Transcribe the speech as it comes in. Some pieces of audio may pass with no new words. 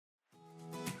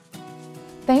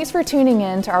Thanks for tuning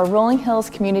in to our Rolling Hills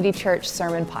Community Church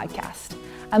Sermon Podcast.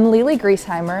 I'm Lily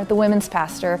Griesheimer, the women's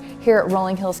pastor here at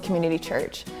Rolling Hills Community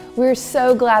Church. We're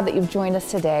so glad that you've joined us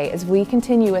today as we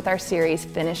continue with our series,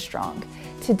 Finish Strong.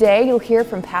 Today, you'll hear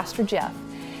from Pastor Jeff.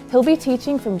 He'll be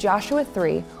teaching from Joshua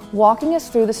 3, walking us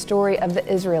through the story of the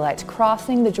Israelites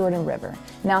crossing the Jordan River.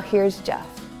 Now here's Jeff.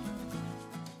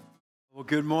 Well,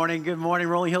 good morning,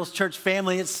 Rolling Hills Church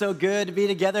family. It's so good to be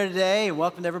together today. And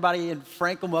welcome to everybody in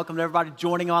Franklin. Welcome to everybody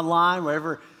joining online,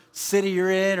 wherever city you're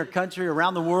in or country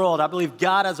around the world. I believe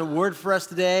God has a word for us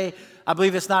today. I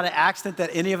believe it's not an accident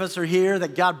that any of us are here,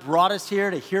 that God brought us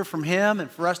here to hear from Him and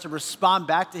for us to respond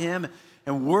back to Him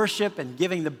and worship and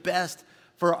giving the best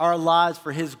for our lives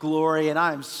for His glory. And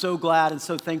I am so glad and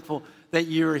so thankful that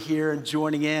you're here and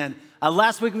joining in.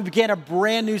 Last week we began a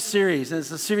brand new series, and it's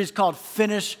a series called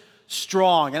Finish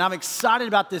Strong. And I'm excited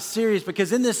about this series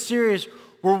because in this series,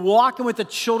 we're walking with the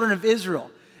children of Israel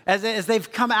as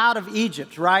they've come out of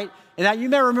Egypt, right? And now you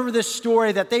may remember this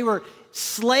story that they were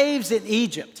slaves in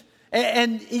Egypt.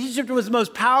 And Egypt was the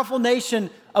most powerful nation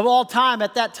of all time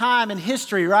at that time in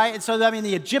history, right? And so,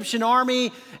 the Egyptian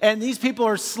army and these people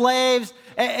are slaves,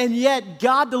 and yet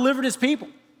God delivered His people.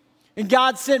 And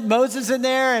God sent Moses in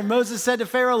there, and Moses said to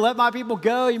Pharaoh, let my people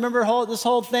go. You remember this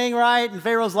whole thing, right? And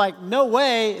Pharaoh's like, no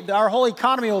way, our whole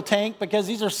economy will tank because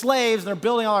these are slaves, and they're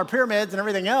building all our pyramids and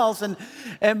everything else. And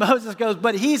Moses goes,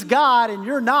 but He's God, and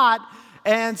you're not.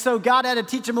 And so God had to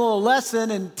teach him a little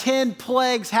lesson, and 10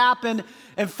 plagues happened.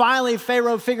 And finally,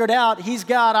 Pharaoh figured out, He's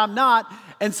God, I'm not.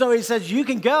 And so he says, you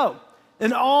can go.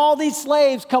 And all these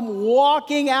slaves come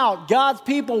walking out, God's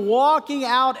people walking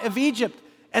out of Egypt.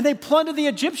 And they plunder the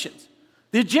Egyptians.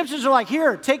 The Egyptians are like,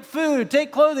 here, take food,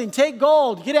 take clothing, take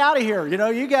gold, get out of here.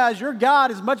 You guys, your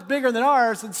God is much bigger than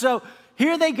ours. And so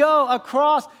here they go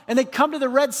across, and they come to the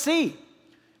Red Sea.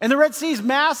 And the Red Sea is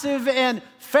massive, and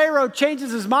Pharaoh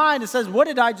changes his mind and says, what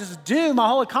did I just do? My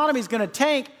whole economy is going to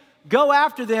tank. Go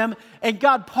after them. And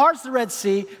God parts the Red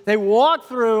Sea. They walk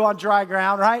through on dry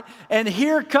ground, right? And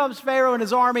here comes Pharaoh and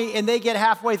his army, and they get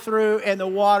halfway through, and the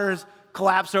waters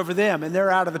collapse over them, and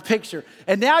they're out of the picture.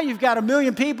 And now you've got 1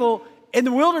 million people in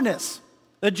the wilderness,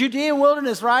 the Judean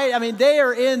wilderness, right? They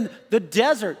are in the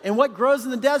desert. And what grows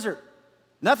in the desert?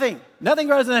 Nothing. Nothing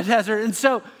grows in the desert. And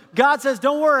so God says,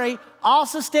 don't worry, I'll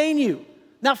sustain you.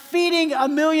 Now, feeding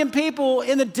 1 million people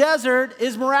in the desert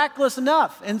is miraculous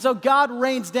enough. And so God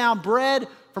rains down bread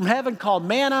from heaven called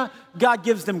manna. God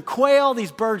gives them quail.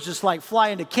 These birds just like fly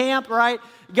into camp, right?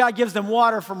 God gives them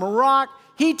water from a rock.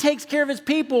 He takes care of His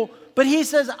people. But He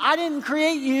says, I didn't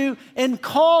create you and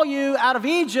call you out of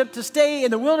Egypt to stay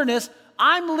in the wilderness.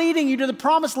 I'm leading you to the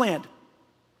promised land.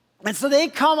 And so they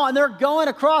come on, they're going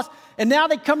across, and now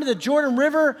they come to the Jordan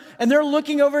River, and they're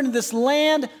looking over into this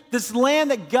land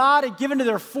that God had given to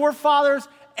their forefathers,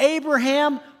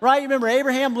 Abraham, right? You remember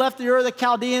Abraham left the Ur of the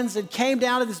Chaldeans and came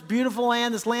down to this beautiful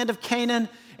land, this land of Canaan.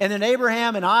 And then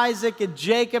Abraham and Isaac and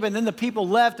Jacob, and then the people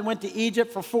left and went to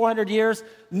Egypt for 400 years.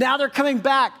 Now they're coming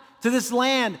back to this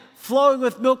land flowing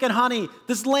with milk and honey,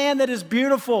 this land that is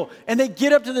beautiful. And they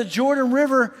get up to the Jordan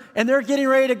River, and they're getting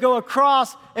ready to go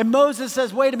across. And Moses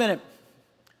says, wait a minute,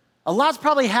 a lot's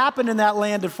probably happened in that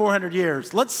land in 400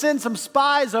 years. Let's send some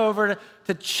spies over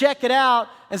to check it out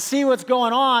and see what's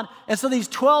going on. And so these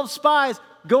 12 spies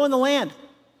go in the land.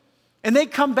 And they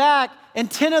come back, and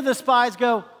 10 of the spies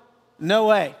go, no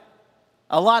way.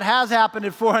 A lot has happened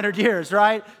in 400 years,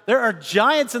 right? There are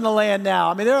giants in the land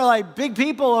now. There are like big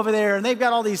people over there, and they've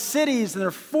got all these cities, and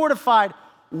they're fortified.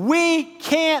 We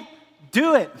can't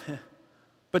do it.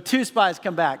 But 2 spies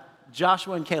come back,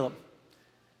 Joshua and Caleb.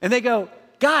 And they go,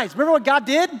 guys, remember what God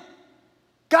did?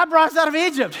 God brought us out of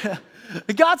Egypt.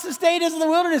 God sustained us in the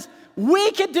wilderness.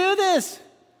 We can do this.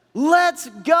 Let's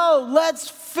go. Let's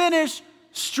finish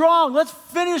strong. Let's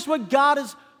finish what God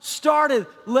has started.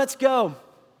 Let's go.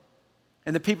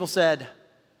 And the people said,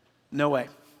 no way.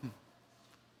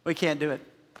 We can't do it.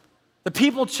 The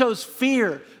people chose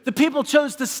fear. The people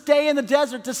chose to stay in the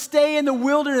desert, to stay in the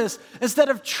wilderness, instead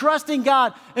of trusting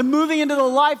God and moving into the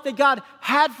life that God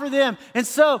had for them. And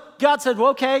so God said,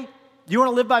 well, okay, you want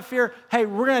to live by fear? Hey,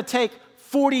 we're going to take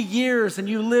 40 years and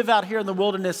you live out here in the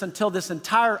wilderness until this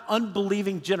entire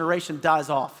unbelieving generation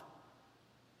dies off.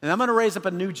 And I'm going to raise up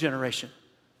a new generation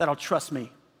that'll trust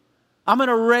me. I'm going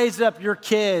to raise up your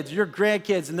kids, your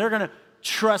grandkids, and they're going to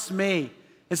trust me.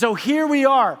 And so here we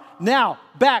are now,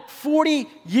 back 40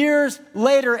 years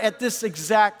later at this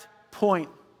exact point.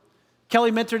 Kelly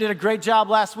Minter did a great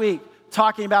job last week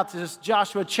talking about this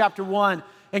Joshua chapter 1.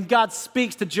 And God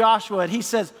speaks to Joshua, and He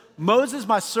says, Moses,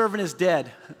 my servant, is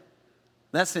dead.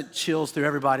 That sent chills through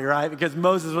everybody, right? Because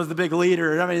Moses was the big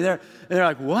leader. I mean, they're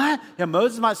like, what? Yeah,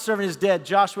 Moses, my servant, is dead.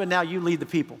 Joshua, now you lead the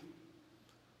people.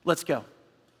 Let's go.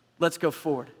 Let's go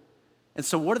forward. And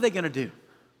so what are they going to do?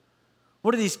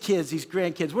 What are these kids, these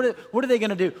grandkids, what are they going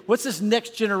to do? What's this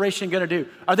next generation going to do?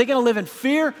 Are they going to live in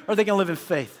fear or are they going to live in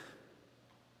faith?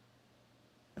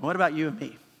 And what about you and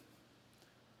me?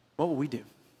 What will we do?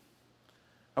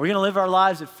 Are we going to live our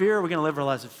lives in fear or are we going to live our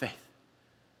lives in faith?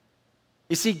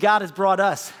 You see, God has brought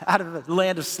us out of the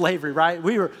land of slavery, right?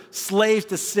 We were slaves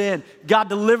to sin. God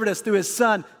delivered us through his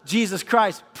son, Jesus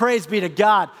Christ. Praise be to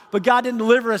God. But God didn't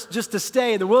deliver us just to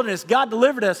stay in the wilderness. God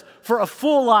delivered us for a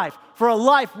full life, for a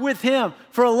life with him,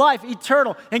 for a life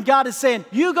eternal. And God is saying,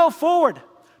 you go forward.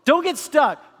 Don't get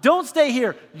stuck. Don't stay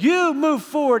here. You move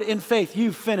forward in faith.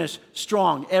 You finish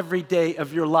strong every day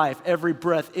of your life, every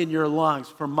breath in your lungs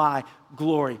for my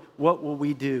glory. What will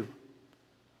we do?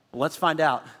 Well, let's find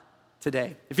out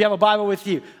today. If you have a Bible with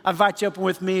you, I invite you to open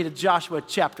with me to Joshua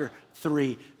chapter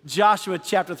 3. Joshua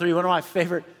chapter 3, one of my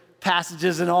favorite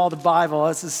passages in all the Bible.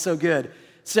 This is so good.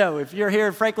 So if you're here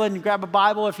in Franklin, grab a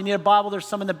Bible. If you need a Bible, there's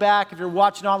some in the back. If you're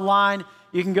watching online,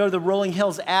 you can go to the Rolling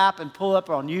Hills app and pull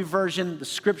up our new version. The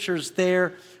scripture's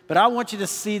there. But I want you to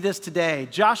see this today.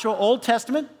 Joshua, Old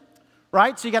Testament,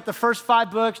 right? So you got the first 5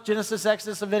 books, Genesis,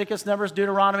 Exodus, Leviticus, Numbers,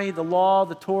 Deuteronomy, the Law,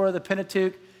 the Torah, the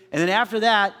Pentateuch. And then after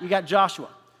that, you got Joshua.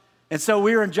 And so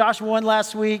we were in Joshua 1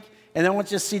 last week, and then I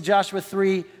want you to see Joshua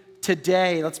 3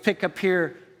 today. Let's pick up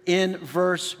here in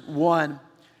verse 1.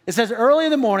 It says, early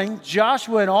in the morning,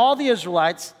 Joshua and all the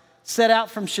Israelites set out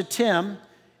from Shittim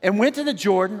and went to the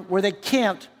Jordan where they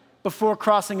camped before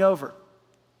crossing over.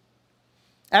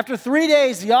 After 3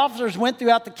 days, the officers went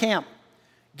throughout the camp,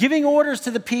 giving orders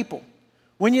to the people.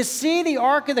 When you see the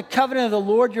ark of the covenant of the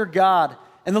Lord your God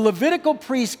and the Levitical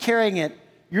priests carrying it,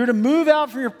 you're to move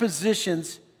out from your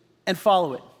positions and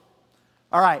follow it.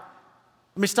 All right,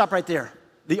 let me stop right there.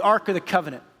 The Ark of the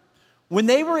Covenant. When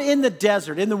they were in the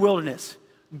desert, in the wilderness,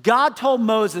 God told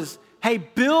Moses, hey,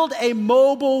 build a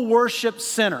mobile worship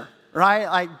center, right?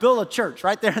 Like build a church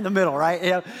right there in the middle, right?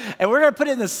 And we're going to put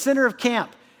it in the center of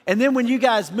camp. And then when you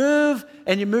guys move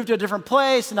and you move to a different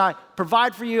place and I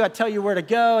provide for you, I tell you where to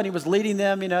go. And he was leading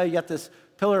them, you got this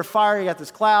pillar of fire, you got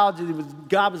this cloud.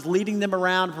 God was leading them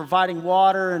around, providing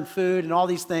water and food and all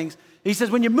these things. He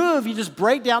says, when you move, you just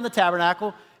break down the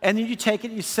tabernacle, and then you take it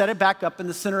and you set it back up in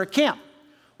the center of camp.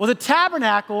 Well, the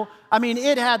tabernacle,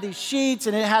 it had these sheets,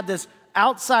 and it had this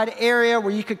outside area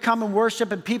where you could come and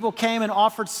worship, and people came and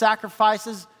offered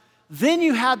sacrifices. Then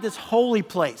you had this holy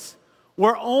place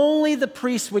where only the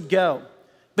priests would go.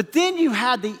 But then you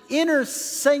had the inner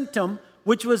sanctum,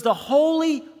 which was the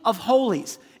Holy of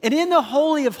Holies. And in the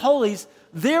Holy of Holies,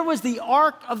 there was the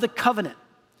Ark of the Covenant.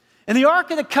 And the Ark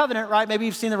of the Covenant, right, maybe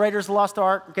you've seen the Raiders of the Lost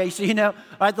Ark, okay, so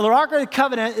right, the Ark of the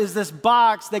Covenant is this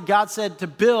box that God said to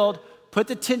build, put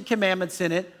the 10 Commandments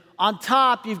in it. On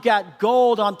top, you've got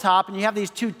gold on top, and you have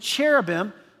these 2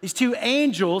 cherubim, these 2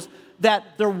 angels,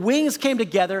 that their wings came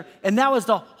together, and that was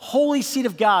the holy seat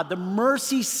of God, the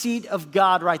mercy seat of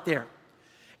God right there.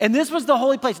 And this was the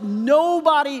holy place.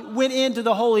 Nobody went into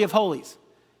the Holy of Holies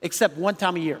except one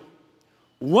time a year.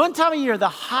 One time a year, the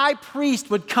high priest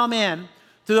would come in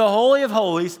to the Holy of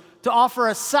Holies to offer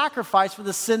a sacrifice for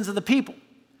the sins of the people.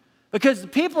 Because the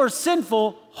people are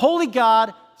sinful, holy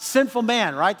God, sinful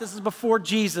man, right? This is before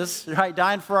Jesus, right,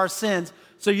 dying for our sins.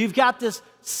 So you've got this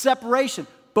separation.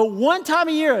 But one time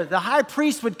a year, the high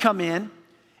priest would come in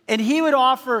and he would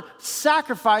offer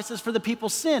sacrifices for the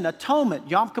people's sin, atonement,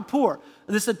 Yom Kippur,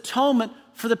 this atonement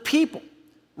for the people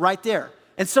right there.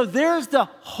 And so there's the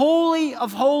Holy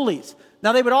of Holies.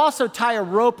 Now, they would also tie a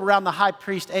rope around the high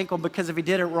priest's ankle because if he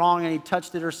did it wrong and he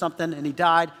touched it or something and he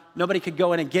died, nobody could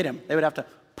go in and get him. They would have to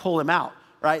pull him out,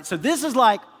 right? So this is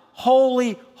like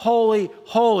holy, holy,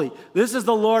 holy. This is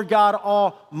the Lord God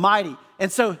Almighty.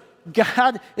 And so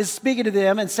God is speaking to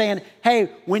them and saying,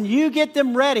 hey, when you get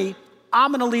them ready,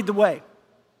 I'm going to lead the way.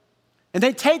 And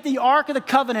they take the Ark of the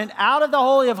Covenant out of the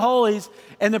Holy of Holies,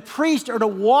 and the priests are to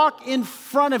walk in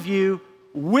front of you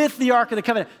with the Ark of the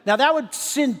Covenant. Now, that would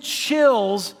send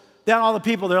chills down all the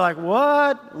people. They're like,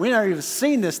 what? We never even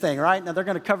seen this thing, right? Now, they're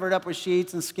going to cover it up with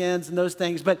sheets and skins and those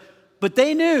things. But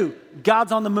they knew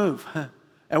God's on the move,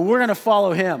 and we're going to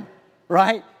follow him,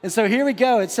 right? And so here we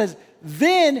go. It says,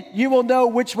 then you will know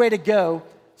which way to go,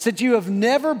 since you have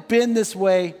never been this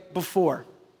way before.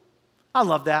 I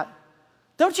love that.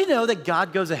 Don't you know that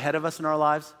God goes ahead of us in our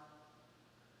lives?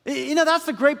 That's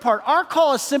the great part. Our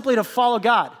call is simply to follow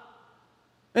God.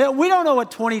 We don't know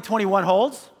what 2021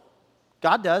 holds.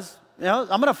 God does. I'm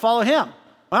going to follow him.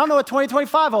 I don't know what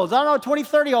 2025 holds. I don't know what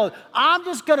 2030 holds. I'm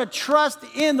just going to trust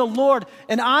in the Lord,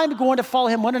 and I'm going to follow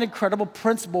him. What an incredible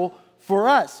principle for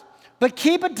us. But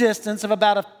keep a distance of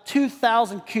about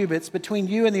 2,000 cubits between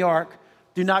you and the ark.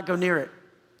 Do not go near it.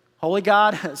 Holy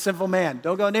God, sinful man,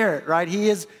 don't go near it, right? He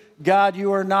is God,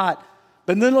 you are not.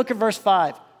 But then look at verse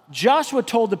 5. Joshua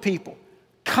told the people,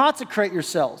 consecrate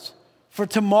yourselves, for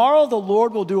tomorrow the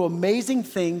Lord will do amazing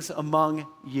things among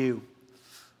you.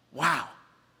 Wow.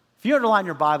 If you underline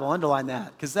your Bible, underline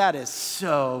that, because that is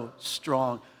so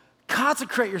strong.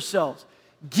 Consecrate yourselves.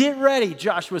 Get ready,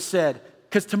 Joshua said,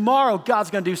 because tomorrow God's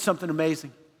going to do something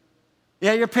amazing.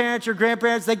 Yeah, your parents, your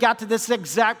grandparents, they got to this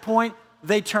exact point.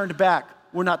 They turned back.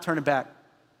 We're not turning back.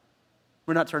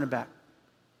 We're not turning back.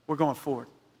 We're going forward.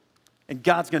 And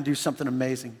God's going to do something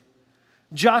amazing.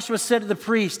 Joshua said to the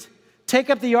priest, take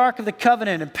up the Ark of the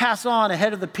Covenant and pass on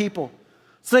ahead of the people.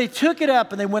 So they took it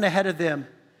up and they went ahead of them.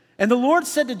 And the Lord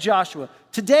said to Joshua,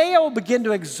 today I will begin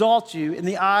to exalt you in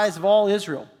the eyes of all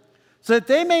Israel, so that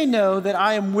they may know that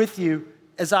I am with you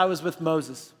as I was with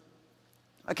Moses.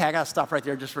 Okay, I got to stop right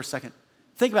there just for a second.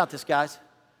 Think about this, guys.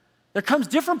 There comes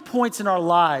different points in our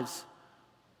lives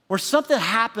where something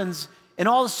happens and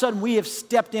all of a sudden we have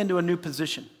stepped into a new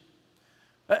position.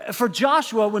 For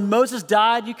Joshua, when Moses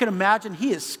died, you can imagine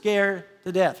he is scared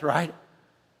to death, right?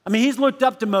 I mean, he's looked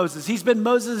up to Moses. He's been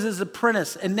Moses'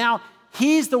 apprentice, and now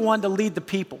he's the one to lead the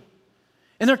people.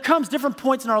 And there comes different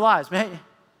points in our lives. Maybe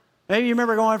you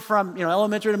remember going from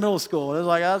elementary to middle school. It was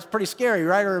like, that was pretty scary,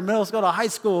 right? Or middle school to high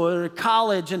school or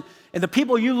college, and the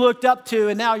people you looked up to,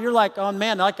 and now you're like, oh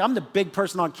man, like I'm the big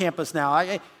person on campus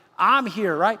now. I'm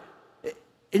here, right?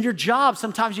 In your job,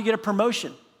 sometimes you get a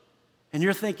promotion, and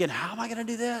you're thinking, how am I going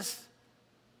to do this?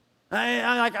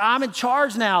 I'm in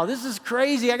charge now. This is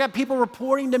crazy. I got people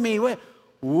reporting to me.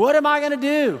 What am I going to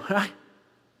do?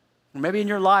 Maybe in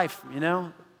your life,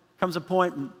 comes a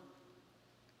point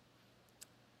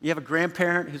you have a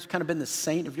grandparent who's kind of been the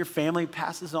saint of your family,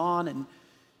 passes on, and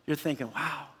you're thinking,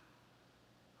 wow.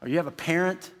 Or you have a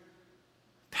parent,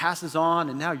 passes on,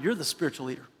 and now you're the spiritual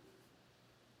leader.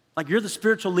 Like you're the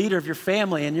spiritual leader of your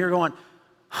family, and you're going,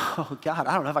 oh, God,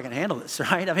 I don't know if I can handle this,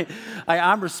 right? I mean,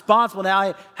 I'm responsible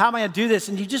now. How am I going to do this?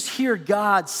 And you just hear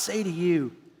God say to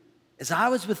you, as I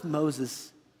was with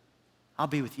Moses, I'll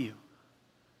be with you.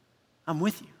 I'm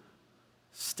with you.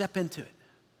 Step into it.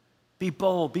 Be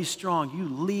bold, be strong. You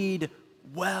lead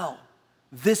well.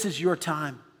 This is your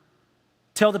time.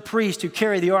 Tell the priest who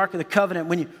carry the Ark of the Covenant,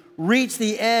 when you reach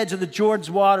the edge of the Jordan's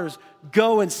waters,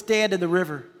 go and stand in the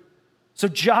river. So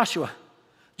Joshua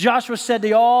said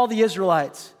to all the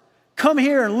Israelites, come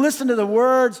here and listen to the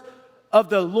words of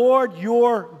the Lord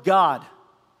your God.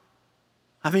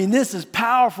 I mean, this is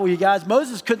powerful, you guys.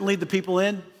 Moses couldn't lead the people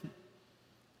in,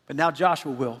 but now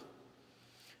Joshua will.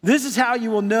 This is how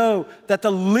you will know that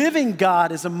the living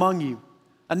God is among you.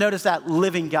 I notice that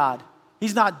living God.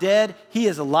 He's not dead. He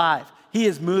is alive. He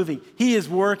is moving. He is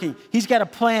working. He's got a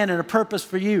plan and a purpose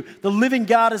for you. The living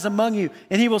God is among you,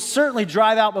 and he will certainly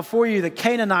drive out before you the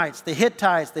Canaanites, the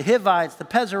Hittites, the Hivites, the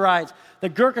Pezerites, the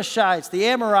Girgashites, the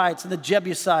Amorites, and the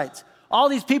Jebusites. All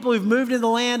these people who've moved into the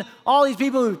land, all these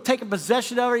people who've taken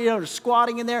possession of it, are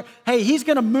squatting in there. Hey, he's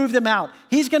going to move them out.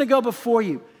 He's going to go before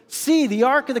you. See, the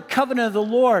Ark of the Covenant of the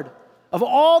Lord of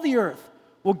all the earth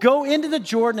will go into the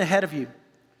Jordan ahead of you.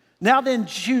 Now then,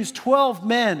 choose 12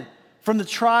 men from the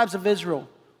tribes of Israel,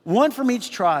 one from each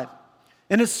tribe.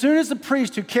 And as soon as the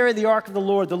priest who carried the Ark of the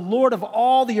Lord of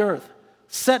all the earth,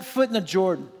 set foot in the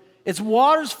Jordan, its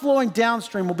waters flowing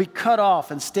downstream will be cut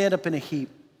off and stand up in a heap.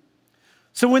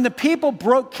 So when the people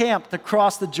broke camp to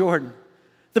cross the Jordan,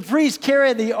 the priest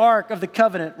carrying the Ark of the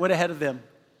Covenant went ahead of them.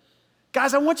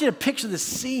 Guys, I want you to picture this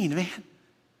scene, man.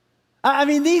 I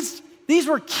mean, these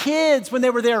were kids when they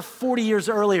were there 40 years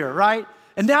earlier, right?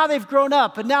 And now they've grown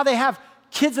up, and now they have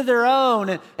kids of their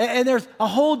own, and there's a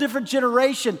whole different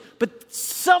generation. But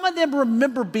some of them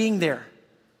remember being there.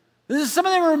 Some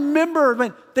of them remember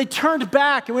when they turned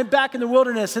back and went back in the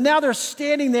wilderness, and now they're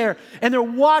standing there, and they're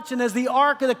watching as the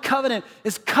Ark of the Covenant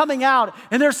is coming out,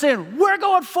 and they're saying, we're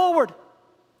going forward.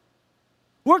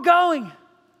 We're going.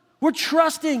 We're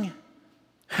trusting.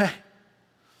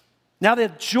 Now the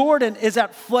Jordan is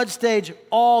at flood stage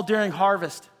all during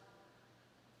harvest.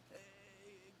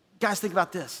 Guys, think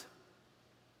about this.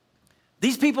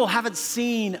 These people haven't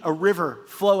seen a river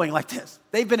flowing like this.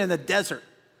 They've been in the desert.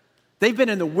 They've been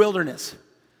in the wilderness.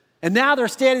 And now they're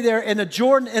standing there and the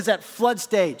Jordan is at flood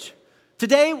stage.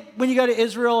 Today, when you go to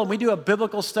Israel and we do a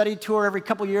biblical study tour every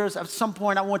couple years, at some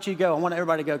point I want you to go. I want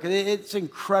everybody to go because it's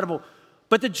incredible.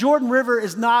 But the Jordan River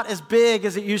is not as big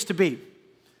as it used to be.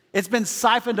 It's been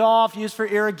siphoned off, used for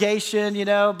irrigation,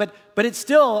 but it's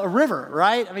still a river,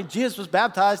 right? I mean, Jesus was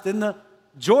baptized in the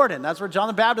Jordan. That's where John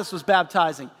the Baptist was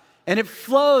baptizing. And it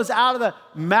flows out of the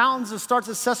mountains. It starts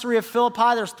at Caesarea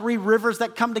Philippi. There's 3 rivers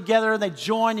that come together and they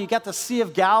join. You got the Sea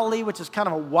of Galilee, which is kind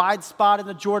of a wide spot in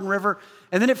the Jordan River.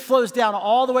 And then it flows down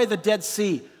all the way to the Dead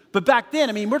Sea. But back then,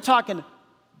 I mean, we're talking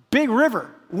big river.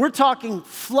 We're talking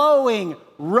flowing,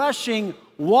 rushing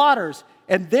waters.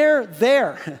 And they're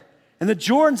there. And the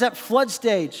Jordan's at flood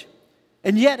stage.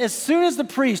 And yet, as soon as the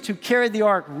priest who carried the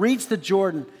ark reached the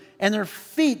Jordan and their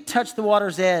feet touched the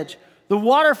water's edge, the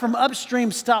water from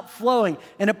upstream stopped flowing,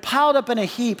 and it piled up in a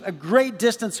heap a great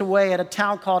distance away at a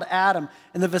town called Adam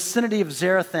in the vicinity of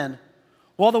Zarethan.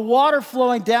 While the water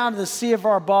flowing down to the Sea of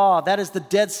Arba, that is the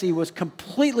Dead Sea, was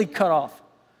completely cut off.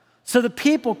 So the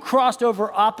people crossed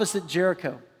over opposite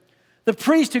Jericho. The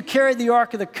priest who carried the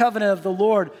Ark of the Covenant of the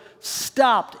Lord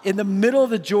stopped in the middle of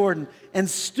the Jordan and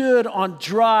stood on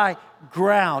dry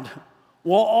ground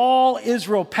while all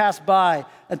Israel passed by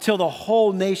until the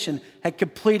whole nation had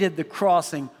completed the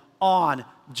crossing on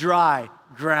dry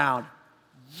ground.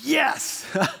 Yes!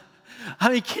 I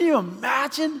mean, can you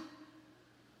imagine?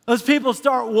 Those people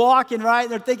start walking, right?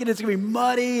 They're thinking it's going to be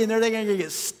muddy, and they're thinking they're going to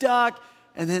get stuck,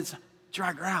 and then it's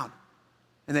dry ground.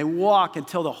 And they walk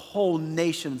until the whole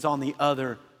nation's on the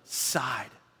other side.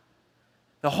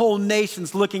 The whole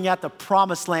nation's looking at the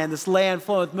promised land, this land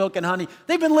flowing with milk and honey.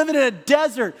 They've been living in a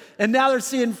desert, and now they're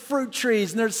seeing fruit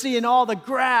trees, and they're seeing all the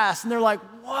grass, and they're like,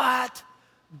 what?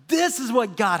 This is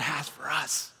what God has for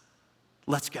us.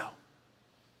 Let's go.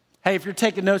 Hey, if you're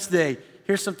taking notes today,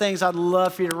 here's some things I'd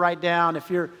love for you to write down.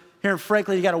 If you're here in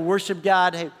Franklin, you got to worship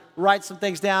God, hey, write some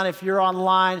things down. If you're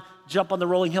online, jump on the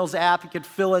Rolling Hills app. You can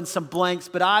fill in some blanks.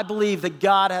 But I believe that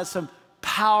God has some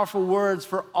powerful words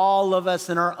for all of us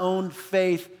in our own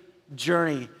faith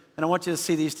journey. And I want you to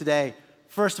see these today.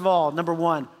 First of all, number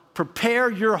 1, prepare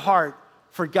your heart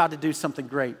for God to do something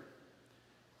great.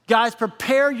 Guys,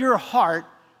 prepare your heart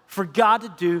for God to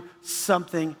do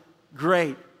something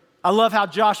great. I love how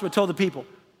Joshua told the people,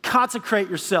 consecrate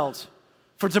yourselves,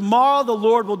 for tomorrow the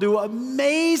Lord will do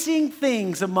amazing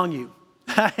things among you.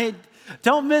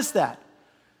 Don't miss that.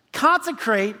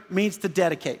 Consecrate means to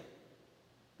dedicate.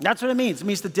 That's what it means. It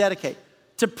means to dedicate,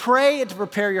 to pray and to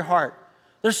prepare your heart.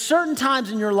 There's certain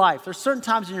times in your life,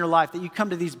 that you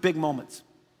come to these big moments.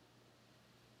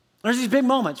 There's these big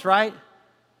moments, right?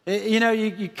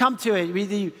 You come to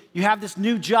it. You have this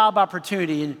new job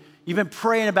opportunity, and you've been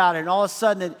praying about it, and all of a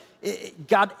sudden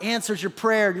God answers your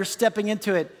prayer, and you're stepping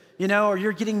into it, or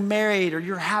you're getting married, or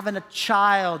you're having a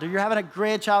child, or you're having a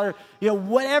grandchild, or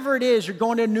whatever it is, you're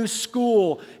going to a new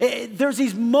school. There's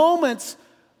these moments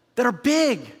that are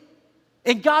big.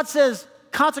 And God says,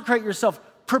 consecrate yourself,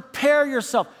 prepare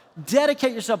yourself,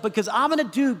 dedicate yourself, because I'm going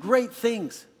to do great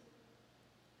things.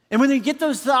 And when we get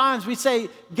those times, we say,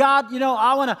 God,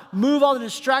 I want to move all the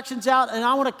distractions out, and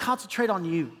I want to concentrate on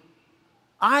you.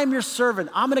 I'm your servant.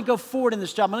 I'm going to go forward in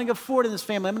this job. I'm going to go forward in this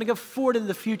family. I'm going to go forward in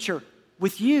the future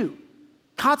with you.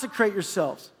 Consecrate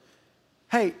yourselves.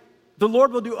 Hey, the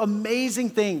Lord will do amazing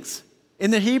things. In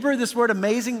the Hebrew, this word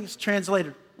amazing is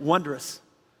translated wondrous.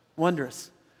 Wondrous.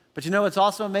 But it's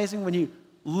also amazing when you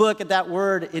look at that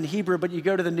word in Hebrew, but you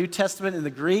go to the New Testament in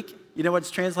the Greek, you know what it's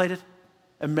translated?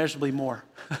 Immeasurably more.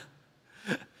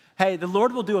 Hey, the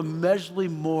Lord will do immeasurably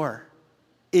more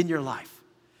in your life.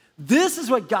 This is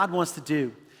what God wants to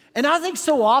do. And I think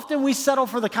so often we settle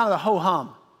for the kind of the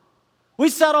ho-hum. We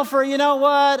settle for,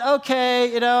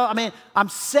 okay, I'm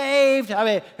saved.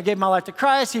 I gave my life to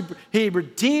Christ. He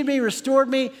redeemed me, restored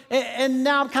me, and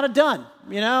now I'm kind of done,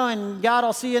 and God,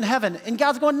 I'll see you in heaven. And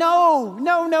God's going, no.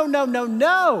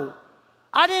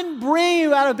 I didn't bring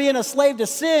you out of being a slave to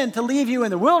sin to leave you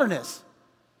in the wilderness.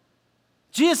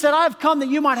 Jesus said, I've come that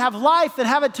you might have life and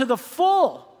have it to the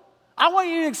full. I want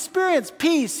you to experience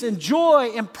peace and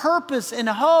joy and purpose and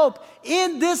hope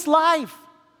in this life.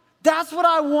 That's what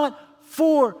I want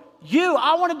for you.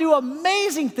 I want to do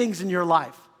amazing things in your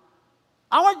life.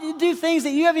 I want you to do things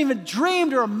that you haven't even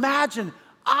dreamed or imagined.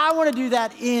 I want to do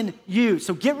that in you.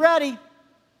 So get ready.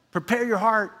 Prepare your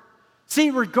heart. See,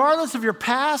 regardless of your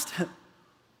past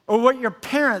or what your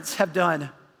parents have done,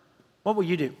 what will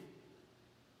you do?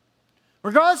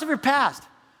 Regardless of your past.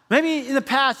 Maybe in the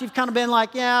past you've kind of been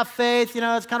like, yeah, faith,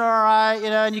 it's kind of all right,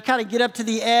 and you kind of get up to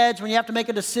the edge when you have to make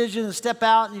a decision and step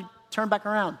out and you turn back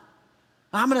around.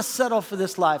 I'm going to settle for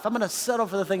this life. I'm going to settle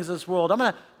for the things of this world. I'm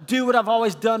going to do what I've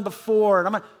always done before, and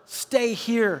I'm going to stay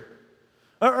here.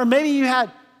 Or maybe you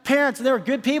had parents, and they were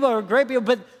good people or great people,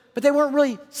 but they weren't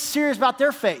really serious about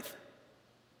their faith.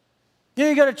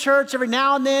 You go to church every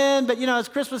now and then, but it's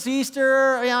Christmas,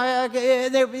 Easter,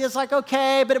 it's like,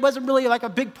 okay, but it wasn't really like a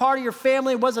big part of your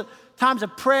family. It wasn't times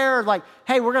of prayer, like,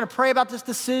 hey, we're going to pray about this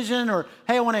decision, or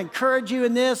hey, I want to encourage you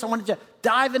in this. I want you to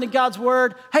dive into God's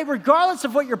word. Hey, regardless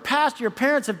of what your pastor, your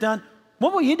parents have done,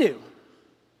 what will you do?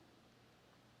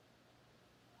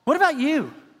 What about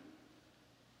you?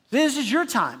 This is your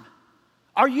time.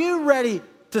 Are you ready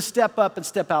to step up and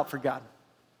step out for God?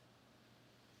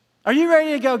 Are you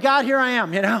ready to go, God, here I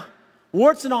am,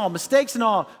 warts and all, mistakes and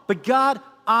all, but God,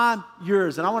 I'm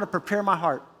yours, and I want to prepare my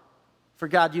heart for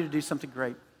God, you to do something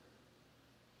great.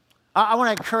 I want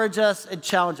to encourage us and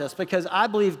challenge us because I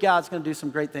believe God's going to do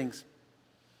some great things.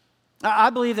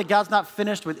 I believe that God's not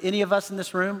finished with any of us in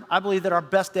this room. I believe that our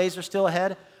best days are still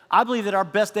ahead. I believe that our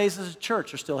best days as a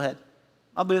church are still ahead.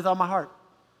 I believe with all my heart.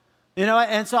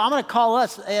 And so I'm going to call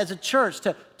us as a church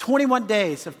to 21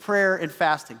 days of prayer and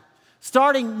fasting.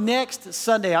 Starting next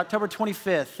Sunday, October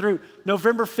 25th through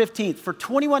November 15th, for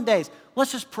 21 days,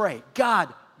 let's just pray. God,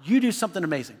 you do something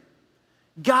amazing.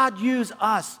 God, use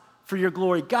us for your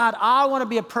glory. God, I want to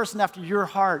be a person after your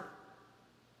heart.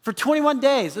 For 21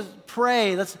 days, let's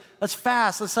pray, let's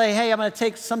fast. Let's say, hey, I'm going to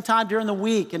take some time during the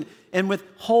week and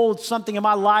withhold something in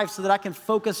my life so that I can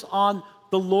focus on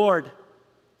the Lord.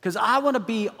 Because I want to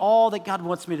be all that God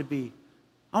wants me to be.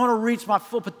 I want to reach my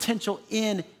full potential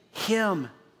in Him.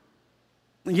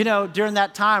 During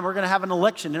that time, we're going to have an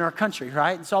election in our country,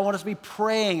 right? And so I want us to be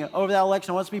praying over that election.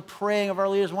 I want us to be praying over our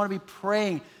leaders. I want to be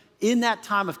praying in that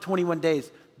time of 21 days,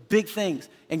 big things.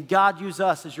 And God, use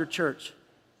us as your church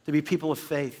to be people of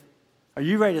faith. Are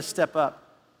you ready to step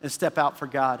up and step out for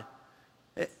God?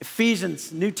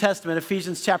 Ephesians, New Testament,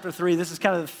 Ephesians chapter 3. This is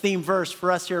kind of the theme verse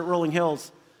for us here at Rolling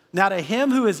Hills. Now to him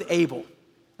who is able,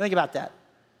 think about that.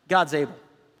 God's able.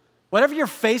 Whatever you're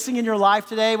facing in your life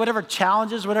today, whatever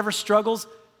challenges, whatever struggles,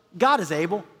 God is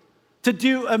able to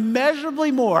do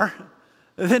immeasurably more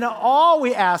than all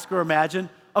we ask or imagine,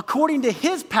 according to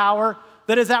his power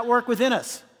that is at work within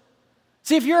us.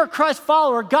 See, if you're a Christ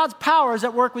follower, God's power is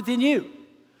at work within you.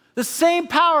 The same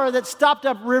power that stopped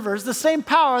up rivers, the same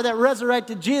power that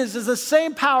resurrected Jesus is the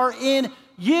same power in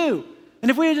you. And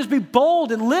if we would just be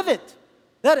bold and live it,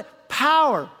 that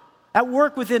power at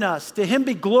work within us, to him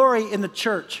be glory in the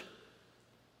church.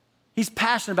 He's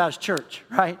passionate about his church,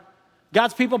 right?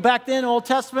 God's people back then, Old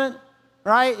Testament,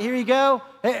 right? Here you go.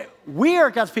 Hey, we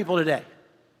are God's people today.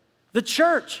 The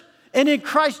church. And in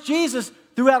Christ Jesus,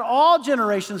 throughout all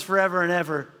generations, forever and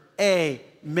ever.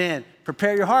 Amen.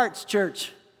 Prepare your hearts,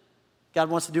 church. God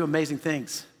wants to do amazing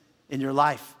things in your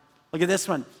life. Look at this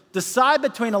one. Decide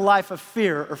between a life of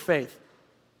fear or faith.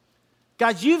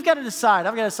 Guys, you've got to decide.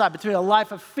 I've got to decide between a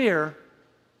life of fear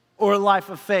or a life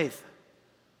of faith.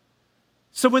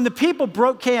 So when the people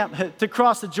broke camp to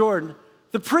cross the Jordan,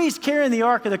 the priest carrying the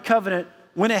Ark of the Covenant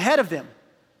went ahead of them.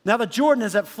 Now the Jordan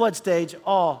is at flood stage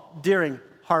all during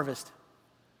harvest.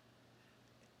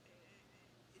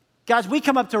 Guys, we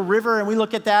come up to a river and we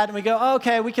look at that and we go, oh,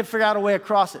 okay, we can figure out a way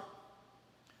across it.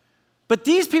 But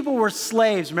these people were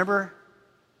slaves, remember?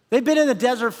 They've been in the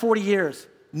desert 40 years.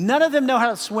 None of them know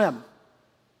how to swim.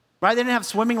 Right? They didn't have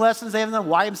swimming lessons. They have the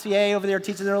YMCA over there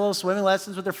teaching their little swimming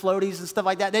lessons with their floaties and stuff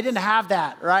like that. They didn't have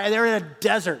that, right? They're in a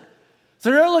desert.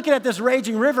 So they're looking at this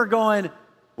raging river going,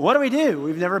 what do?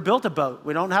 We've never built a boat.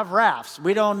 We don't have rafts.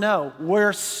 We don't know.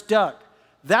 We're stuck.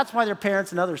 That's why their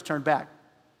parents and others turned back,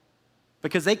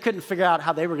 because they couldn't figure out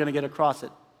how they were going to get across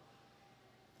it.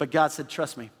 But God said,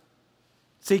 trust me.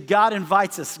 See, God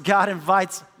invites us. God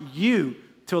invites you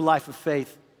to a life of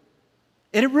faith.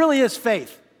 And it really is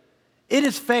faith. It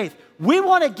is faith. We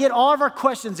want to get all of our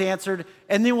questions answered,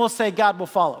 and then we'll say, God will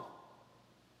follow.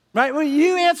 Right? Well,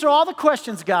 you answer all the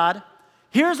questions, God.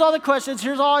 Here's all the questions.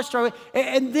 Here's all I struggle with.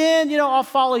 And then, I'll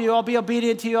follow you. I'll be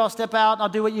obedient to you. I'll step out, and I'll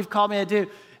do what you've called me to do.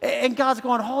 And God's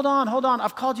going, hold on.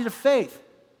 I've called you to faith.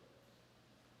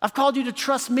 I've called you to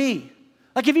trust me.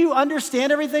 Like, if you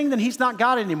understand everything, then he's not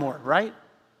God anymore, right?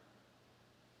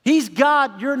 He's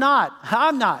God. You're not.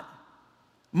 I'm not.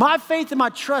 My faith and my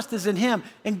trust is in him.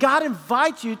 And God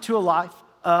invites you to a life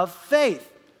of faith.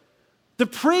 The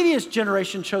previous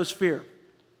generation chose fear.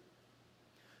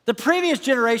 The previous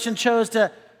generation chose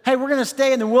to, hey, we're going to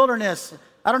stay in the wilderness.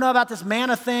 I don't know about this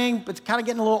manna thing, but it's kind of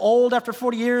getting a little old after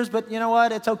 40 years, but you know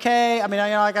what? It's okay. I mean,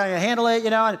 I can handle it,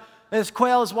 and this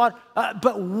quail is what.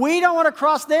 But we don't want to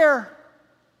cross there.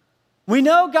 We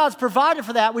know God's provided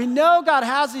for that. We know God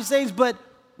has these things, but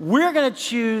we're going to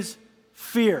choose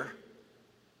fear.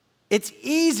 It's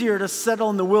easier to settle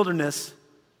in the wilderness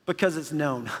because it's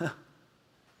known.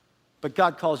 But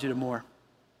God calls you to more.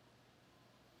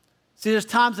 See, there's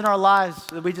times in our lives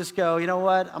that we just go, you know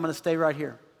what? I'm going to stay right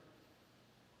here.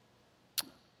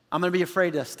 I'm going to be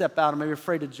afraid to step out. I'm going to be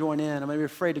afraid to join in. I'm going to be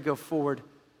afraid to go forward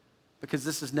because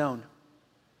this is known.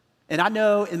 And I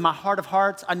know in my heart of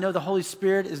hearts, I know the Holy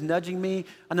Spirit is nudging me.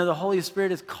 I know the Holy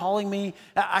Spirit is calling me.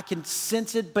 I can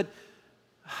sense it, but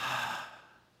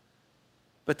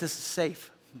this is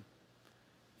safe.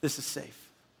 This is safe.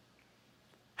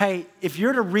 Hey, if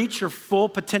you're to reach your full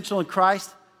potential in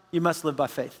Christ, you must live by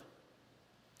faith.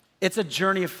 It's a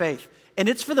journey of faith, and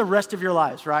it's for the rest of your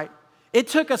lives, right? It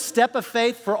took a step of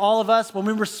faith for all of us when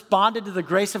we responded to the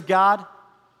grace of God.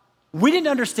 We didn't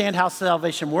understand how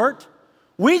salvation worked.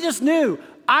 We just knew,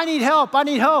 I need help, I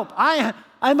need hope. I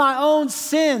have my own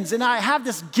sins, and I have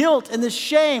this guilt and this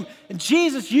shame. And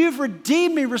Jesus, you've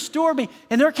redeemed me, restored me.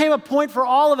 And there came a point for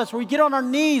all of us where we get on our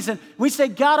knees and we say,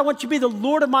 God, I want you to be the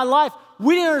Lord of my life.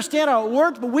 We didn't understand how it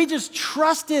worked, but we just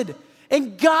trusted.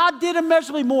 And God did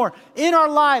immeasurably more in our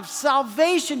lives.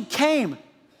 Salvation came,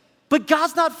 but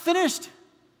God's not finished.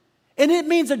 And it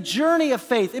means a journey of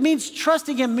faith. It means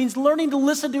trusting Him. It means learning to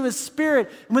listen to His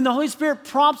Spirit. And when the Holy Spirit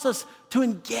prompts us to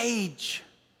engage,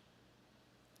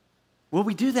 will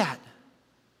we do that?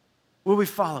 Will we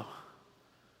follow?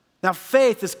 Now,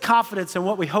 faith is confidence in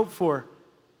what we hope for,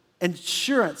 and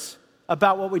assurance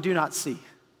about what we do not see.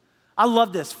 I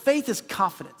love this. Faith is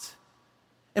confidence.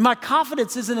 And my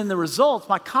confidence isn't in the results.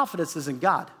 My confidence is in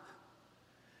God.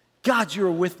 God, you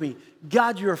are with me.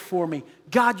 God, you are for me.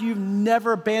 God, you've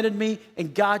never abandoned me.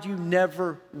 And God, you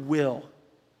never will.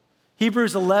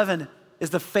 Hebrews 11 is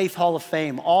the faith hall of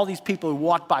fame. All these people who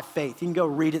walked by faith. You can go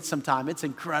read it sometime. It's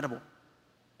incredible.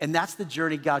 And that's the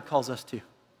journey God calls us to.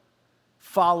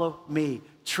 Follow me.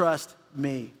 Trust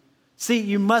me. See,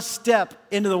 you must step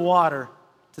into the water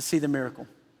to see the miracle.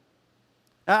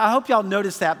 I hope y'all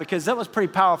noticed that because that was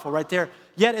pretty powerful right there.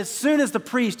 Yet as soon as the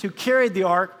priest who carried the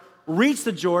ark reached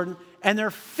the Jordan and their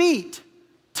feet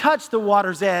touched the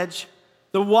water's edge,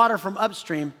 the water from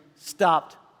upstream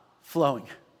stopped flowing.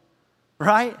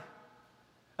 Right?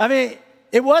 I mean,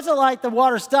 it wasn't like the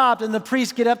water stopped and the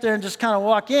priest get up there and just kind of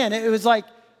walk in. It was like,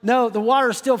 no, the water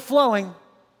is still flowing.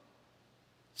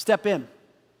 Step in.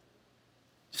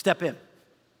 Step in.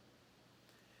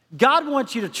 God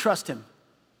wants you to trust Him,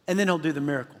 and then He'll do the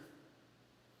miracle.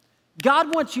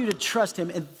 God wants you to trust Him,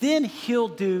 and then He'll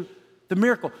do the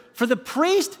miracle. For the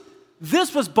priest,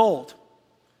 this was bold.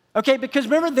 Okay, because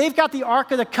remember, they've got the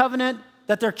Ark of the Covenant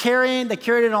that they're carrying. They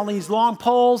carried it on these long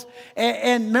poles.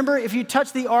 And remember, if you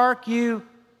touch the Ark, you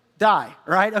die,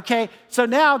 right? Okay, so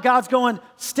now God's going,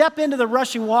 step into the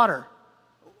rushing water.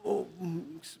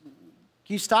 Can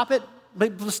you stop it?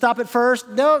 Stop it first.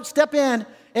 No, step in.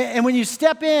 And when you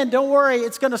step in, don't worry,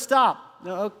 it's going to stop.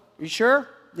 No, are you sure?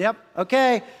 Yep,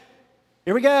 okay.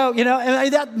 Here we go. You know,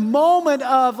 and that moment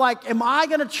of like, am I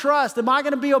going to trust? Am I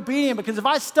going to be obedient? Because if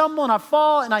I stumble and I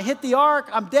fall and I hit the ark,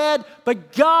 I'm dead.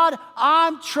 But God,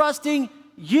 I'm trusting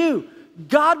you.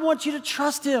 God wants you to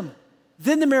trust Him.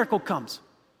 Then the miracle comes.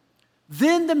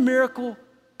 Then the miracle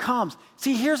comes.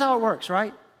 See, here's how it works,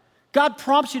 right? God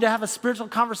prompts you to have a spiritual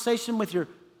conversation with your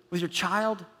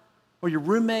child or your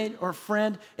roommate or a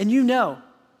friend, and you know,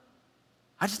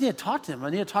 I just need to talk to him. I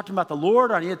need to talk to him about the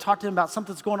Lord, or I need to talk to him about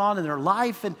something that's going on in their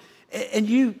life. And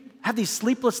you have these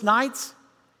sleepless nights,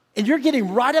 and you're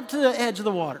getting right up to the edge of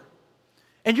the water.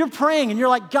 And you're praying, and you're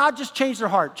like, God, just change their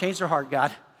heart. Change their heart,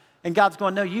 God. And God's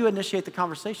going, no, you initiate the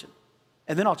conversation,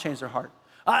 and then I'll change their heart.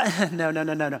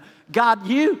 No. God,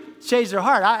 you change their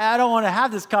heart. I don't want to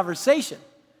have this conversation.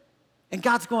 And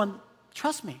God's going,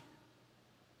 trust me.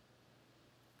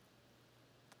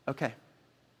 Okay.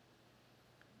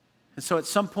 And so at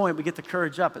some point, we get the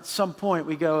courage up. At some point,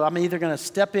 we go, I'm either going to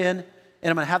step in and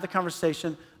I'm going to have the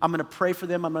conversation. I'm going to pray for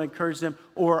them. I'm going to encourage them.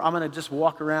 Or I'm going to just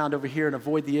walk around over here and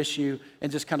avoid the issue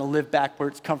and just kind of live back where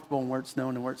it's comfortable and where it's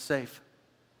known and where it's safe.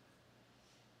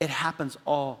 It happens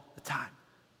all the time.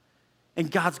 And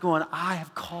God's going, I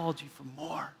have called you for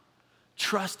more.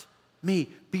 Trust me.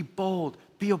 Be bold.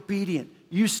 Be obedient.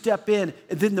 You step in,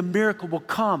 and then the miracle will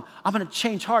come. I'm going to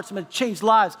change hearts. I'm going to change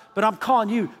lives. But I'm calling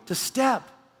you to step.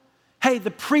 Hey,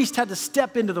 the priest had to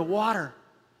step into the water,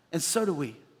 and so do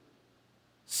we.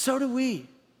 So do we.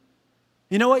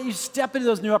 You know what? You step into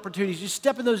those new opportunities. You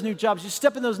step in those new jobs. You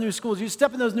step in those new schools. You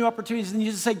step in those new opportunities, and you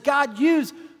just say, God,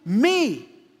 use me.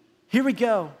 Here we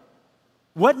go.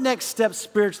 What next step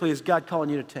spiritually is God calling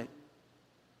you to take?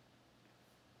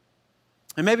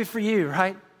 And maybe for you,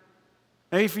 right?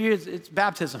 Maybe for you, it's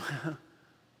baptism.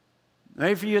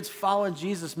 Maybe for you, it's following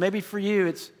Jesus. Maybe for you,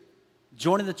 it's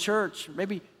joining the church.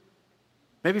 Maybe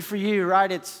for you, right,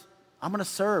 it's I'm going to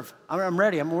serve. I'm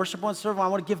ready. I'm going to worship one, serve one. I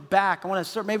want to give back. I want to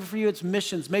serve. Maybe for you, it's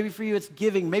missions. Maybe for you, it's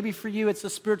giving. Maybe for you, it's a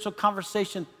spiritual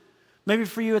conversation. Maybe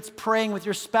for you, it's praying with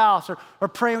your spouse or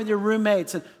praying with your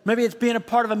roommates. And maybe it's being a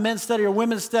part of a men's study or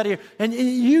women's study. And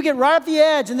you get right up the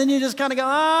edge, and then you just kind of go,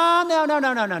 oh,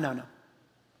 no.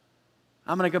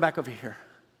 I'm going to go back over here.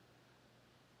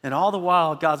 And all the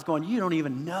while, God's going, you don't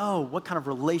even know what kind of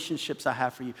relationships I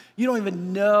have for you. You don't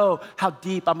even know how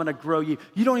deep I'm going to grow you.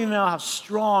 You don't even know how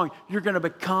strong you're going to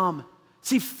become.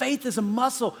 See, faith is a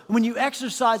muscle. When you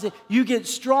exercise it, you get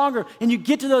stronger, and you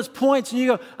get to those points, and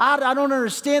you go, I don't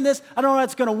understand this. I don't know how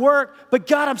it's going to work, but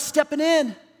God, I'm stepping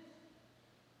in.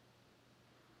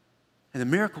 And the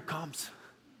miracle comes.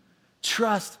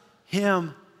 Trust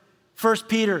Him. 1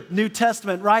 Peter, New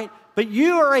Testament, right? But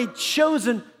you are a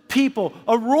chosen people,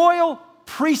 a royal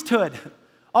priesthood,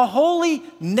 a holy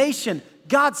nation,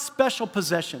 God's special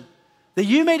possession, that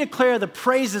you may declare the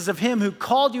praises of Him who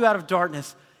called you out of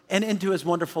darkness and into His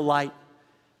wonderful light.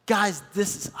 Guys,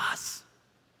 this is us,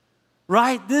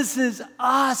 right? This is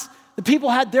us. The people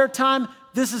had their time.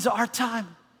 This is our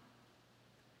time.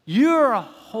 You're a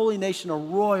holy nation, a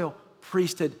royal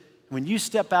priesthood. When you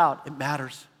step out, it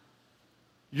matters.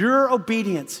 Your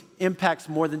obedience impacts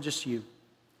more than just you.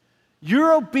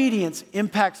 Your obedience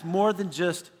impacts more than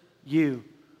just you.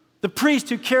 The priest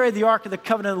who carried the Ark of the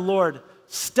Covenant of the Lord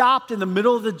stopped in the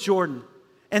middle of the Jordan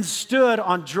and stood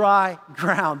on dry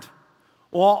ground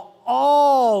while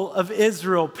all of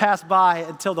Israel passed by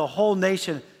until the whole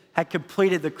nation had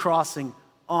completed the crossing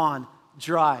on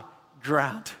dry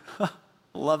ground.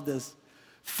 Love this.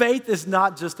 Faith is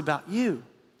not just about you.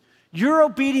 Your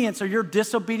obedience or your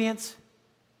disobedience,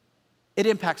 it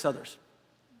impacts others.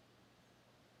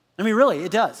 I mean, really,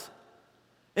 it does.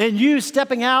 And you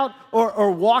stepping out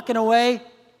or walking away,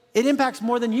 it impacts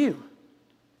more than you.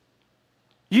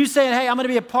 You saying, hey, I'm going to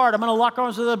be a part, I'm going to lock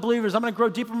arms with other believers, I'm going to grow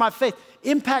deeper in my faith,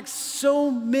 impacts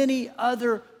so many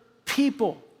other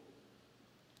people.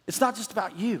 It's not just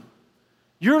about you.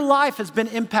 Your life has been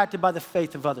impacted by the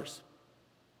faith of others.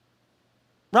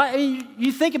 Right? I mean,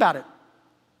 you think about it.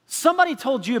 Somebody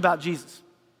told you about Jesus.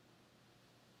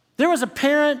 There was a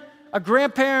parent, a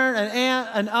grandparent, an aunt,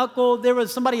 an uncle, there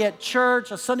was somebody at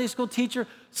church, a Sunday school teacher.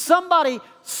 Somebody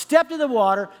stepped in the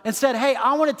water and said, hey,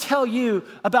 I want to tell you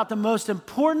about the most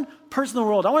important person in the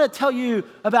world. I want to tell you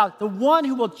about the one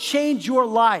who will change your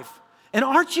life. And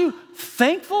aren't you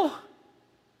thankful?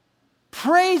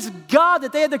 Praise God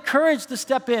that they had the courage to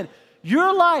step in.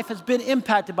 Your life has been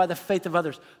impacted by the faith of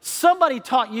others. Somebody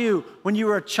taught you when you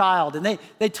were a child, and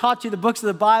they taught you the books of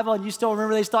the Bible, and you still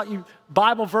remember they taught you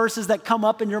Bible verses that come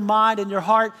up in your mind and your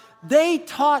heart. They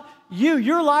taught you.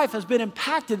 Your life has been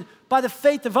impacted by the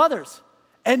faith of others.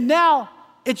 And now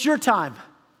it's your time,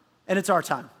 and it's our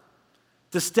time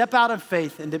to step out in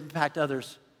faith and impact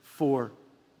others for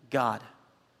God.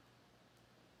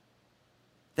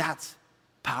 That's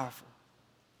powerful.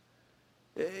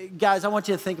 Guys, I want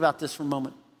you to think about this for a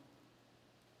moment.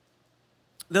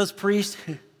 Those priests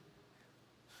who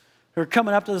are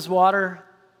coming up to this water,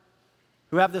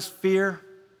 who have this fear,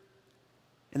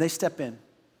 and they step in.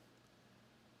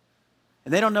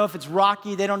 And they don't know if it's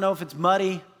rocky, they don't know if it's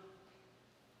muddy,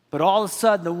 but all of a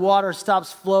sudden the water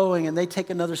stops flowing, and they take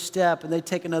another step, and they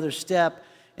take another step,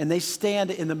 and they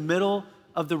stand in the middle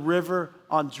of the river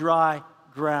on dry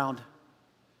ground.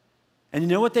 And you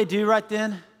know what they do right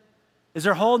then? Is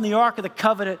they're holding the Ark of the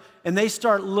Covenant, and they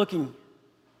start looking.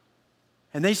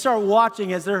 And they start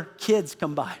watching as their kids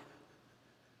come by.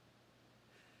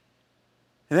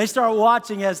 And they start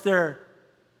watching as their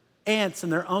aunts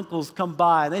and their uncles come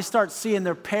by. And they start seeing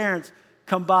their parents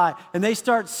come by. And they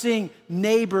start seeing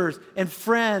neighbors and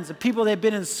friends and people they've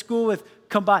been in school with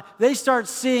come by. They start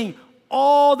seeing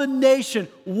all the nation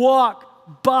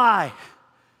walk by.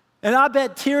 And I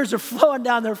bet tears are flowing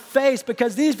down their face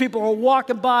because these people are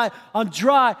walking by on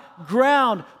dry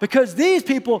ground because these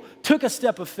people took a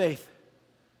step of faith.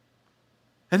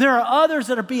 And there are others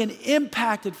that are being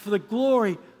impacted for the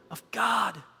glory of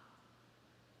God.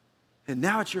 And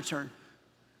now it's your turn.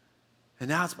 And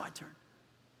now it's my turn.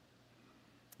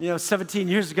 17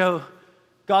 years ago,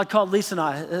 God called Lisa and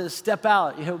I to step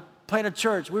out, plant a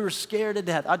church. We were scared to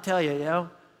death, I tell you,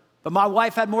 But my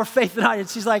wife had more faith than I did.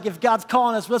 She's like, if God's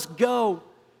calling us, let's go.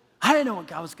 I didn't know what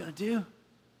God was going to do.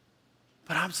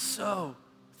 But I'm so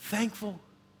thankful.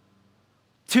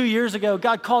 2 years ago,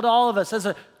 God called all of us as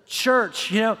a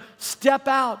church, step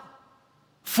out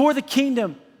for the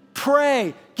kingdom.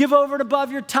 Pray, give over and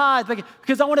above your tithe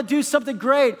because I want to do something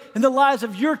great in the lives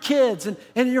of your kids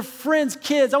and your friends'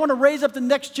 kids. I want to raise up the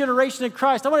next generation in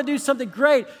Christ. I want to do something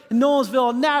great in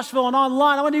Nolensville and Nashville and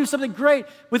online. I want to do something great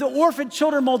with the orphan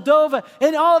children in Moldova.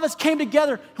 And all of us came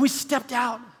together and we stepped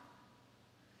out.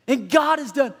 And God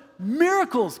has done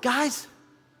miracles, guys.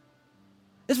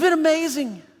 It's been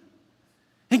amazing.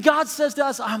 And God says to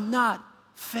us, I'm not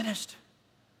finished.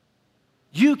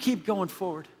 You keep going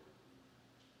forward.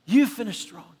 You finish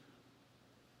strong.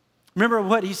 Remember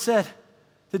what he said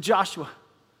to Joshua.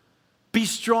 Be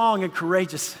strong and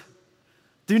courageous.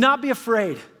 Do not be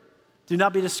afraid. Do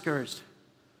not be discouraged.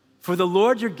 For the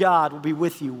Lord your God will be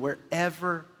with you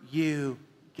wherever you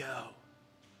go.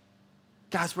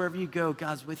 Guys, wherever you go,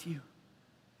 God's with you.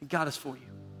 And God is for you.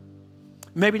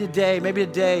 Maybe today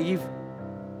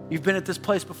you've been at this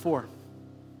place before.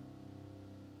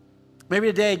 Maybe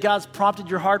today God's prompted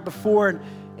your heart before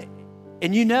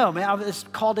and you know, man, it's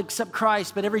called to accept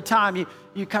Christ, but every time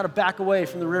you kind of back away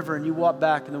from the river and you walk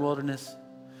back in the wilderness.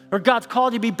 Or God's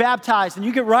called you to be baptized and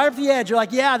you get right up the edge. You're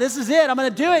like, yeah, this is it. I'm going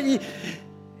to do it.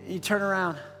 And you turn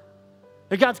around.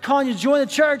 Or God's calling you to join the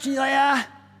church and you're like,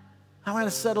 I'm going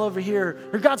to settle over here.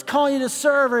 Or God's calling you to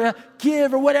serve or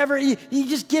give or whatever. You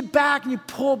just get back and you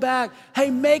pull back. Hey,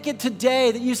 make it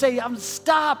today that you say,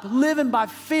 stop living by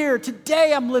fear.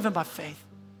 Today I'm living by faith.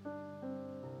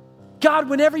 God,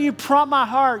 whenever you prompt my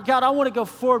heart, God, I want to go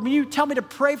forward. When you tell me to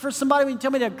pray for somebody, when you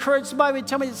tell me to encourage somebody, when you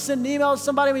tell me to send an email to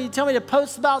somebody, when you tell me to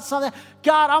post about something,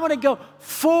 God, I want to go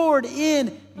forward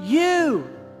in you.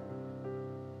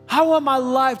 I want my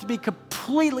life to be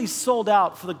completely sold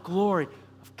out for the glory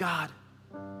of God.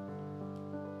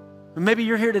 And maybe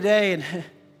you're here today and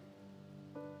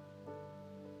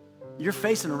you're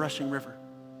facing a rushing river.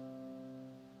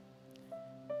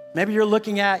 Maybe you're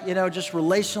looking at, just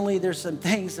relationally, there's some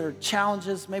things that are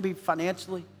challenges, maybe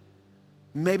financially,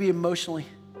 maybe emotionally,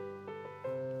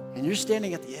 and you're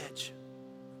standing at the edge.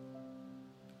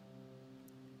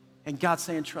 And God's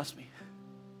saying, trust me.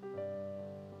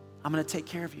 I'm going to take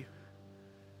care of you.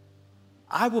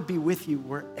 I will be with you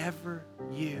wherever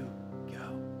you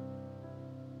go.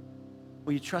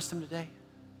 Will you trust him today?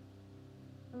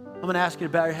 I'm going to ask you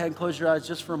to bow your head and close your eyes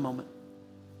just for a moment.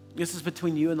 This is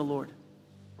between you and the Lord.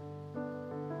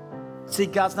 See,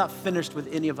 God's not finished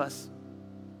with any of us.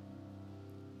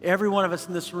 Every one of us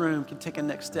in this room can take a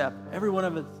next step. Every one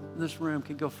of us in this room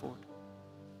can go forward.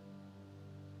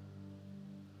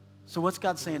 So what's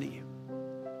God saying to you?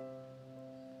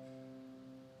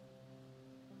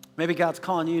 Maybe God's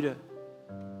calling you to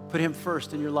put him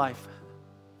first in your life.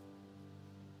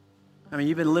 I mean,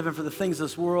 you've been living for the things of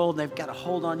this world, and they've got a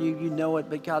hold on you. You know it,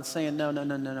 but God's saying,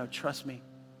 no, trust me.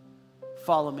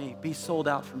 Follow me. Be sold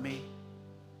out for me.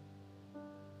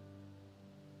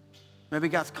 Maybe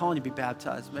God's calling you to be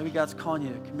baptized. Maybe God's calling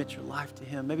you to commit your life to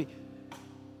him. Maybe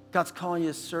God's calling you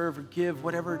to serve or give,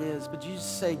 whatever it is. But you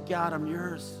just say, God, I'm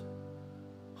yours,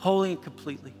 wholly and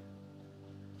completely.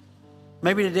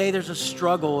 Maybe today there's a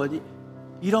struggle and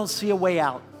you don't see a way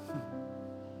out.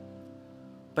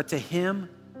 But to him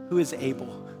who is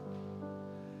able,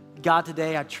 God,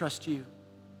 today I trust you.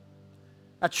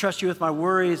 I trust you with my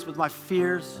worries, with my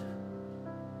fears.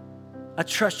 I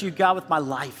trust you, God, with my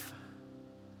life.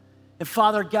 And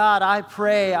Father God, I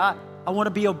pray, I want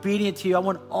to be obedient to you. I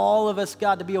want all of us,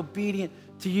 God, to be obedient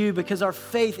to you because our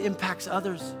faith impacts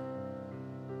others.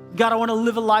 God, I want to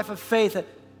live a life of faith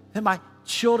that my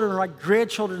children or my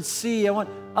grandchildren see. I want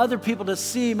other people to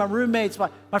see, my roommates,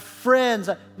 my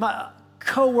friends, my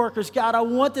coworkers. God, I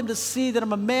want them to see that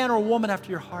I'm a man or a woman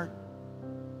after your heart.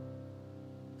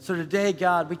 So today,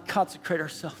 God, we consecrate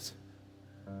ourselves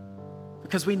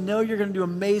because we know you're going to do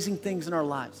amazing things in our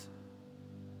lives.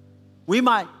 We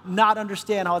might not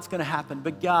understand how it's going to happen,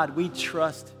 but God, we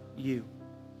trust you.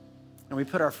 And we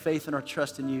put our faith and our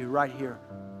trust in you right here,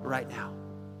 right now.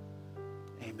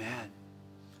 Amen.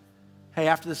 Hey,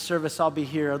 after the service, I'll be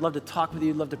here. I'd love to talk with you.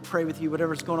 I'd love to pray with you,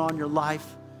 whatever's going on in your life.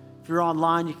 If you're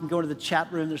online, you can go to the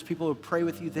chat room. There's people who pray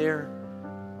with you there.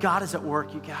 God is at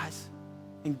work, you guys.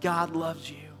 And God loves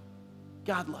you.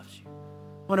 God loves you.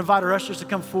 I want to invite our ushers to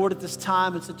come forward at this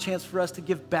time. It's a chance for us to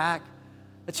give back.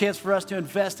 A chance for us to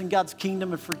invest in God's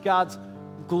kingdom and for God's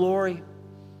glory.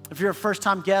 If you're a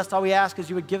first-time guest, all we ask is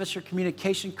you would give us your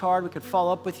communication card. We could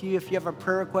follow up with you. If you have a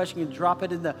prayer request, you can drop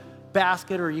it in the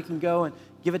basket or you can go and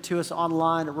give it to us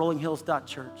online at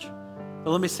rollinghills.church. But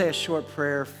let me say a short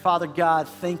prayer. Father God,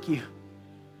 thank you.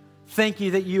 Thank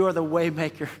you that you are the way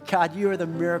maker. God, you are the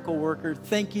miracle worker.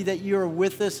 Thank you that you are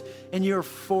with us and you are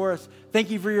for us. Thank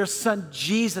you for your son,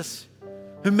 Jesus,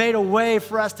 who made a way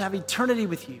for us to have eternity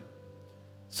with you.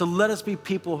 So let us be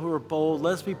people who are bold.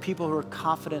 Let us be people who are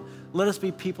confident. Let us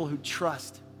be people who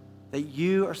trust that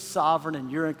you are sovereign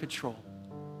and you're in control.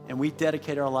 And we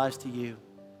dedicate our lives to you.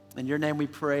 In your name we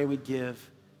pray, we give.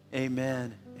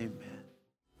 Amen. Amen.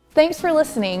 Thanks for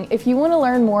listening. If you want to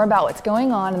learn more about what's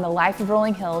going on in the life of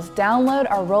Rolling Hills,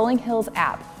 download our Rolling Hills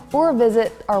app or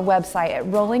visit our website at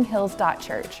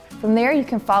rollinghills.church. From there, you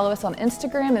can follow us on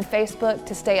Instagram and Facebook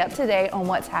to stay up to date on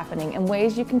what's happening and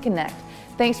ways you can connect.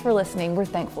 Thanks for listening. We're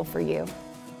thankful for you.